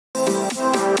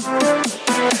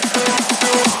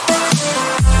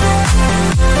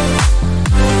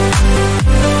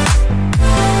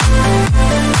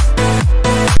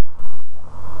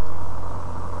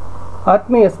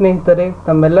ಆತ್ಮೀಯ ಸ್ನೇಹಿತರೆ,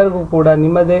 ತಮ್ಮೆಲ್ಲರಿಗೂ ಕೂಡ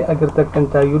ನಿಮ್ಮದೇ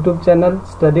ಆಗಿರತಕ್ಕಂಥ ಯೂಟ್ಯೂಬ್ ಚಾನಲ್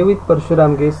ಸ್ಟಡಿ ವಿತ್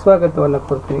ಪರಶುರಾಮ್ಗೆ ಸ್ವಾಗತವನ್ನು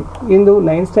ಕೊಡ್ತೀನಿ. ಇಂದು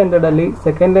 9th ಸ್ಟ್ಯಾಂಡರ್ಡಲ್ಲಿ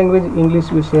ಸೆಕೆಂಡ್ ಲ್ಯಾಂಗ್ವೇಜ್ ಇಂಗ್ಲೀಷ್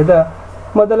ವಿಷಯದ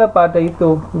ಮೊದಲ ಪಾಠ ಇತ್ತು.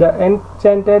 ದ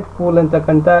ಎನ್ಚಾಂಟೆಡ್ ಫೂಲ್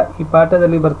ಅಂತಕ್ಕಂಥ ಈ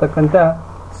ಪಾಠದಲ್ಲಿ ಬರ್ತಕ್ಕಂಥ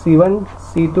C1,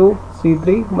 C2,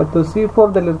 C3 ಮತ್ತು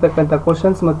C4ದಲ್ಲಿರ್ತಕ್ಕಂಥ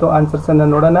ಕ್ವಶನ್ಸ್ ಮತ್ತು ಆನ್ಸರ್ಸನ್ನು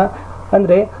ನೋಡೋಣ.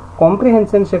 ಅಂದರೆ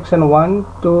ಕಾಂಪ್ರಿಹೆನ್ಷನ್ ಸೆಕ್ಷನ್ 1,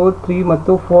 2, 3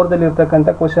 ಮತ್ತು 4ದಲ್ಲಿರ್ತಕ್ಕಂಥ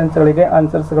ಕ್ವಶನ್ಸ್ಗಳಿಗೆ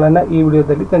ಆನ್ಸರ್ಸ್ಗಳನ್ನು ಈ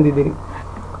ವಿಡಿಯೋದಲ್ಲಿ ತಂದಿದ್ದೀನಿ.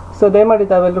 ಸೊ ದಯಮಾಡಿ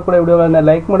ತಾವೆಲ್ಲರೂ ಕೂಡ ವಿಡಿಯೋಗಳನ್ನು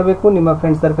ಲೈಕ್ ಮಾಡಬೇಕು, ನಿಮ್ಮ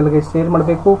ಫ್ರೆಂಡ್ಸ್ ಸರ್ಕಲ್ಗೆ ಶೇರ್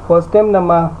ಮಾಡಬೇಕು. ಫಸ್ಟ್ ಟೈಮ್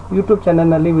ನಮ್ಮ ಯೂಟ್ಯೂಬ್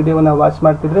ಚಾನಲ್ನಲ್ಲಿ ವಿಡಿಯೋವನ್ನು ವಾಚ್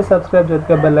ಮಾಡ್ತಿದ್ರೆ ಸಬ್ಸ್ಕ್ರೈಬ್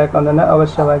ಜೊತೆಗೆ ಬೆಲ್ ಐಕಾನನ್ನು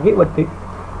ಅವಶ್ಯವಾಗಿ ಒತ್ತಿ.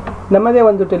 ನಮ್ಮದೇ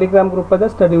ಒಂದು ಟೆಲಿಗ್ರಾಮ್ ಗ್ರೂಪ್ ಅದ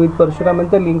ಸ್ಟಡಿ ವಿತ್ ಪರಶುರಾಮ್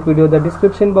ಅಂತ ಲಿಂಕ್ ವಿಡಿಯೋದ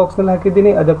ಡಿಸ್ಕ್ರಿಪ್ಷನ್ ಬಾಕ್ಸ್ನಲ್ಲಿ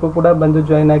ಹಾಕಿದ್ದೀನಿ, ಅದಕ್ಕೂ ಕೂಡ ಬಂದು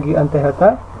ಜಾಯ್ನ್ ಆಗಿ ಅಂತ ಹೇಳ್ತಾ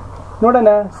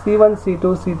ನೋಡೋಣ C1,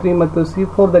 C2, C3 ಮತ್ತು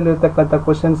C4ದಲ್ಲಿರ್ತಕ್ಕಂಥ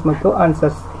ಕ್ವಶನ್ಸ್ ಮತ್ತು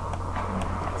answers.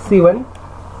 C1.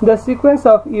 The sequence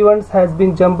of events has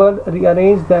been jumbled,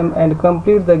 rearrange them and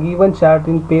complete the given chart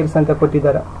in pairs ಅಂತ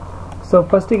ಕೊಟ್ಟಿದ್ದಾರೆ. ಸೊ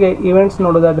ಫಸ್ಟಿಗೆ ಇವೆಂಟ್ಸ್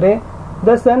ನೋಡೋದಾದರೆ,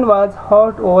 the sun was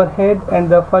hot over head and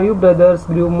the 5 brothers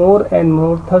grew more and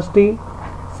more thirsty.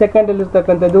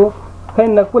 ಸೆಕೆಂಡಲ್ಲಿರ್ತಕ್ಕಂಥದ್ದು, when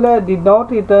Nakula did not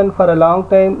return for a long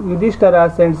time, Yudhishthira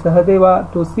sent Sahadeva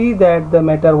to see that the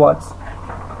matter was.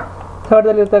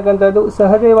 ಥರ್ಡಲ್ಲಿರ್ತಕ್ಕಂಥದ್ದು,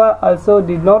 Sahadeva also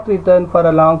did not return for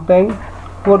a long time.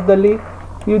 ಫೋರ್ತ್ದಲ್ಲಿ,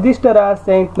 Yudhishthira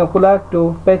sent Nakula to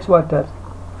fetch water.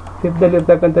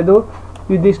 ಫಿಫ್ತಲ್ಲಿರ್ತಕ್ಕಂಥದ್ದು,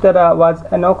 Yudhishthira was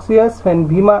anxious when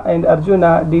Bhima and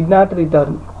Arjuna did not return.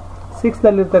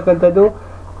 ಸಿಕ್ಸ್ತಲ್ಲಿರ್ತಕ್ಕಂಥದ್ದು,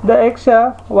 the Yaksha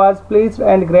was pleased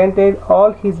and granted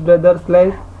all his brothers'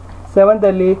 life.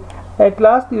 ಸೆವೆಂತಲ್ಲಿ, at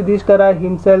last Yudhishthira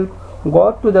himself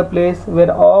got to the place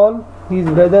where all his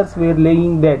brothers were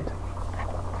laying dead.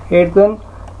 Eighth one,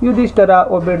 Yudhishthira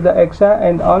obeyed the Yaksha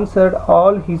and answered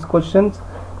all his questions.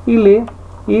 ಇಲ್ಲಿ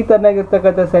ಈ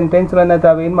ಥರನಾಗಿರ್ತಕ್ಕಂಥ ಸೆಂಟೆನ್ಸ್ಗಳನ್ನು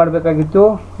ತಾವೇನು ಮಾಡಬೇಕಾಗಿತ್ತು,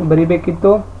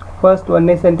 ಬರಿಬೇಕಿತ್ತು. First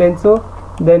 1ನೇ sentence,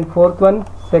 then 4th one,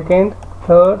 2nd,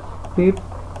 3rd, 5th,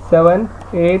 7,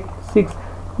 8, 6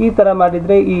 ಈ ಥರ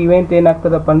ಮಾಡಿದರೆ ಈ event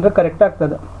ಏನಾಗ್ತದಪ್ಪ ಅಂದರೆ correct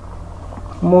ಆಗ್ತದೆ.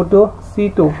 Move to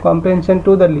C2 comprehension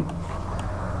 2ದಲ್ಲಿ.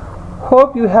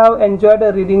 Hope you have enjoyed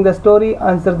reading the story.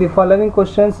 Answer the following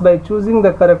questions by choosing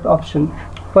the correct option.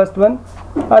 First one,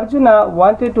 Arjuna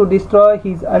wanted to destroy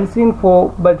his unseen foe,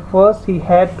 but first he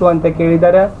had to ಅಂತ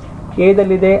ಕೇಳಿದ್ದಾರೆ.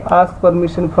 ಎದಲ್ಲಿದೆ ask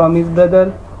permission from his brother,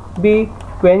 B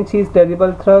quench his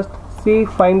terrible thirst, C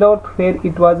find out where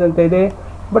it was ಅಂತ ಇದೆ.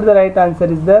 But the right answer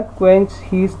is the quench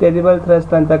his terrible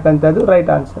thirst ಅಂತಕ್ಕಂಥದ್ದು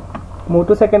right answer. Move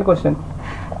to second question.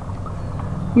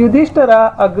 Yudhishthira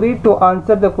agreed to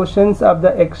answer the questions of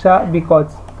the Yaksha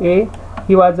because A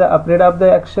he was afraid of the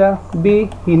Yaksha, B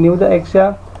he knew the Yaksha,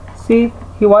 C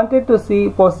he wanted to see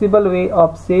possible way of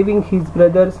saving his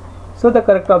brothers. So the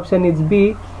correct option is B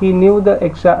he knew the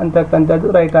Yaksha ಅಂತಕ್ಕಂಥದ್ದು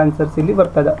right answers ಇಲ್ಲಿ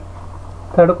ಬರ್ತದೆ.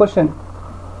 Third question.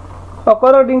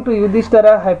 According to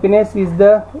Yudhishthira, happiness is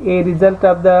the A result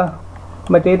of the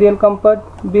material comfort,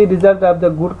 B result of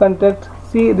the good contact,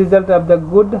 C result of the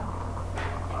good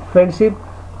friendship.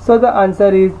 So the answer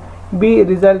is B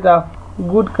result of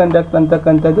good conduct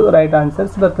ಅಂತಕ್ಕಂಥದ್ದು right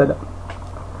answers ಬರ್ತದೆ.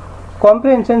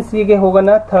 Comprehension ಸಿಗೆ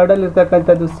ಹೋಗೋಣ.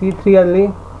 ಥರ್ಡಲ್ಲಿರ್ತಕ್ಕಂಥದ್ದು C3 ಅಲ್ಲಿ.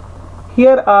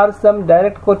 Here are some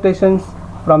direct quotations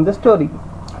from the story.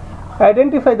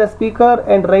 Identify the speaker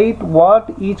and right what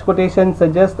each quotation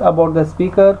suggest about the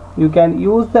speaker. You can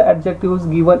use the adjectives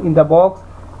given in the box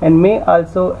and May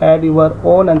also add your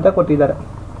own ಅಂತ ಕೊಟ್ಟಿದ್ದಾರೆ.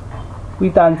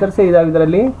 With ಆನ್ಸರ್ಸೇ ಇದಾವೆ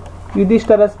ಇದರಲ್ಲಿ.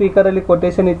 Yudhishthira ಸ್ಪೀಕರಲ್ಲಿ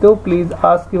quotation ಇತ್ತು, please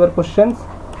ask your questions.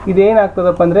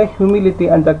 ಇದೇನಾಗ್ತದಪ್ಪ ಅಂದರೆ humility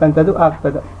ಅಂತಕ್ಕಂಥದ್ದು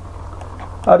ಆಗ್ತದೆ.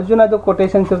 ಅರ್ಜುನದು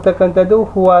quotations ಇರ್ತಕ್ಕಂಥದ್ದು,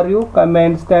 who are you, come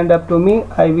and stand up to me,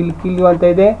 I will kill you ಅಂತ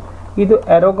ಇದೆ. ಇದು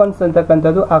ಅರೋಗನ್ಸ್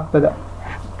ಅಂತಕ್ಕಂಥದ್ದು ಆಗ್ತದೆ.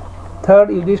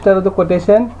 Third ಯುಧಿಷ್ಠರದು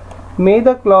quotation, may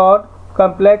the Cloud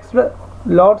ಕಂಪ್ಲೆಕ್ಸ್ಡ್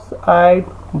Lord's ಐಡ್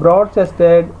broad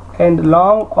chested and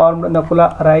long armed Nakula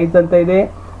rice ಅಂತ ಇದೆ.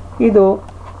 ಇದು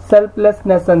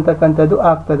ಸೆಲ್ಫ್ಲೆಸ್ನೆಸ್ ಅಂತಕ್ಕಂಥದ್ದು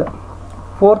ಆಗ್ತದೆ.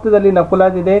 ಫೋರ್ತ್ದಲ್ಲಿ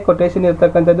ನಕುಲಾದಿದೆ ಕೊಟೇಶನ್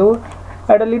ಇರ್ತಕ್ಕಂಥದ್ದು,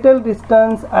 at a little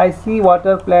distance I C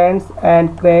water plants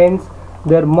and cranes,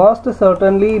 there must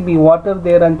certainly B water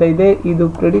there ಅಂತ ಇದೆ. ಇದು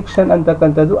ಪ್ರಿಡಿಕ್ಷನ್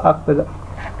ಅಂತಕ್ಕಂಥದ್ದು ಆಗ್ತದೆ.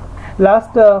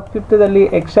 Last ಫಿಫ್ತದಲ್ಲಿ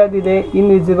ಯಕ್ಷಾದಿದೆ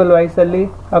invisible ವಾಯ್ಸಲ್ಲಿ.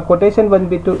 ಆ ಕೊಟೇಶನ್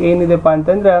ಬಂದುಬಿಟ್ಟು ಏನಿದೆಪ್ಪ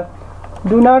ಅಂತಂದ್ರೆ,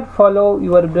 do not follow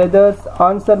your brothers,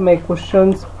 answer my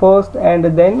questions first and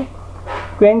then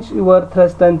quench your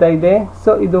thrust ಅಂತ ಇದೆ.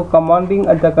 ಸೊ ಇದು ಕಮಾಂಡಿಂಗ್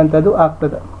ಅಂತಕ್ಕಂಥದ್ದು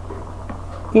ಆಗ್ತದೆ.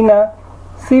 ಇನ್ನು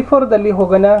C4ದಲ್ಲಿ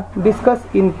ಹೋಗೋಣ. Discuss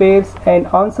in pairs and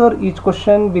answer each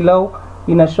question below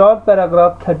in a short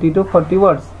paragraph 30 to 40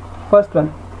 words. First one,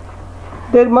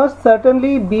 there must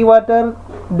certainly be water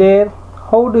there.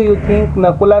 How do you think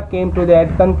Nakula came to that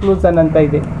conclusion anta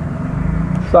ide.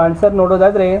 So answer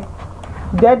nododadre,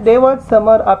 that day was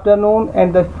summer afternoon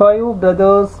and the 5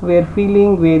 brothers were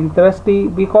feeling very thirsty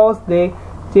because they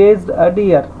chased a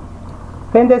deer.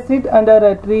 When they sit under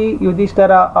a tree,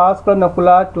 Yudhishthira asked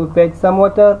Nakula to fetch some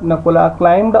water. Nakula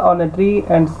climbed on a tree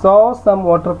and saw some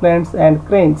water plants and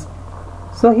cranes.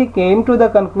 So he came to the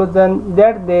conclusion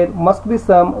that there must be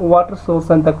some water source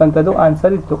antakantadu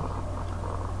answer ittu.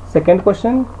 Second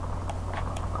question.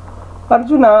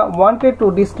 Arjuna wanted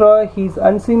to destroy his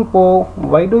unseen foe.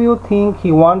 Why do you think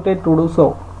he wanted to do so?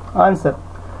 Answer.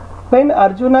 When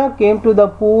Arjuna came to the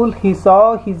pool, he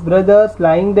saw his brothers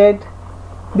lying dead.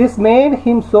 This made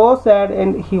him so sad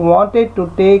and he wanted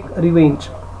to take revenge.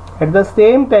 At the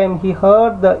same time, he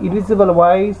heard the invisible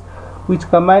voice which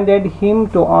commanded him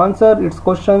to answer its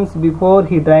questions before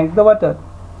he drank the water.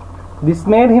 This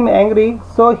made him angry,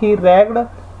 so he ragged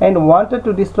and wanted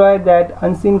to destroy that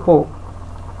unseen foe.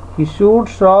 He shoot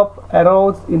sharp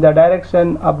arrows in the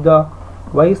direction of the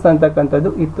voice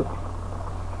antakantadu ittu.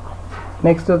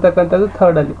 Next irattakantadu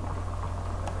thirdly.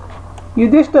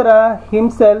 Yudhishthira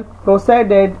himself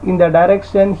proceeded in the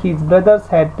direction his brothers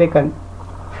had taken.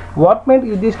 What made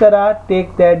Yudhishthira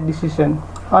take that decision?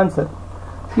 Answer.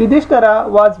 Yudhishthira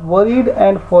was worried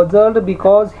and puzzled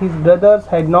because his brothers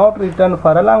had not returned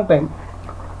for a long time.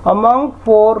 Among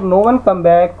four, no one came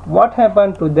back. What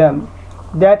happened to them?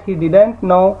 That he didn't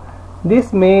know.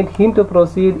 This made him to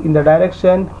proceed in the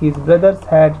direction his brothers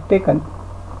had taken.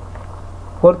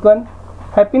 Fourth one.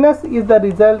 Happiness is the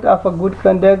result of a good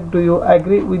conduct. Do you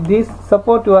agree with this?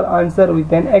 Support your answer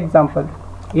with an example.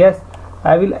 Yes,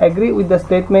 I will agree with the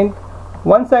statement.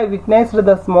 Once I witnessed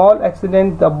the small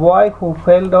accident, the boy who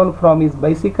fell down from his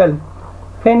bicycle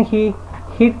when he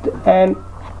hit an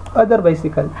other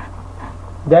bicycle.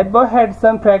 That boy had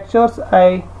some fractures.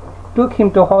 I took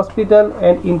him to hospital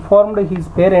and informed his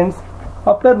parents.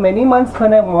 After many months,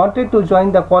 when I wanted to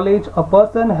join the college, a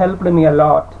person helped me a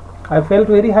lot. I felt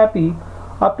very happy.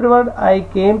 Afterward, I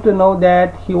came to know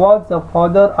that he was the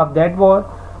father of that boy.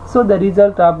 So the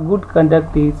result of good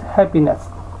conduct is happiness.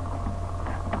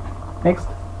 Next,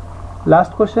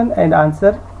 last question and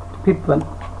answer. Fifth one.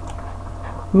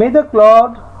 May the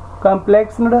cloud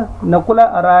complexed Nakula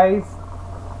arise.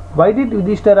 Why did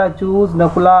Yudhishthira choose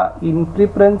Nakula in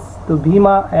preference to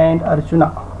Bhima and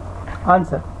Arjuna?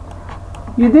 Answer.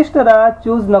 Yudhishthira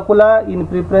chose Nakula in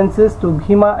preferences to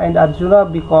Bhima and Arjuna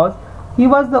because he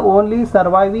was the only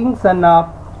surviving son of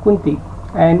Kunti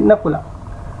and Nakula.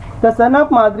 The son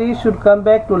of Madri should come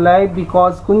back to life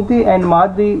because Kunti and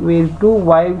Madri were two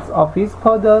wives of his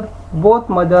father. Both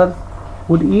mothers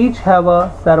would each have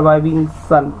a surviving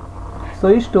son. So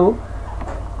iಷ್ಟು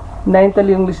 9th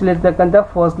ಅಲ್ಲಿ English ಅಲ್ಲಿ ಇರತಕ್ಕಂತ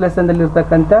first lesson ಅಲ್ಲಿ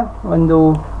ಇರತಕ್ಕಂತ ಒಂದು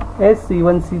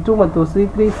C1 C2 ಮತ್ತು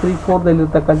C3 C4 ದಲ್ಲಿ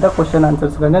ಇರತಕ್ಕಂತ question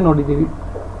answers ಗಳನ್ನ ನೋಡಿದೀವಿ.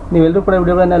 ನೀವೆಲ್ಲರೂ ಕೂಡ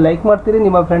ವಿಡಿಯೋಗಳನ್ನ ಲೈಕ್ ಮಾಡ್ತೀರಿ,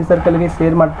 ನಿಮ್ಮ ಫ್ರೆಂಡ್ ಸರ್ಕಲ್ ಗೆ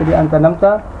ಶೇರ್ ಮಾಡ್ತೀರಿ ಅಂತ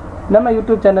ನಂಬ್ತಾ ನಮ್ಮ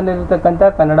ಯೂಟ್ಯೂಬ್ ಚಾನಲ್ ಇರತಕ್ಕಂತ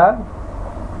ಕನ್ನಡ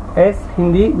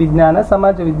ಹಿಂದಿ ವಿಜ್ಞಾನ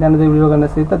ಸಮಾಜ ವಿಜ್ಞಾನದ ವಿಡಿಯೋಗಳನ್ನ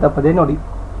ಸಹಿತ ತಪ್ಪದೇ ನೋಡಿ.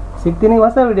 ಸಿಗ್ತೀನಿ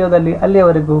ಹೊಸ ವಿಡಿಯೋದಲ್ಲಿ.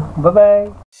 ಅಲ್ಲಿಯವರೆಗೂ ಬಾಯ್.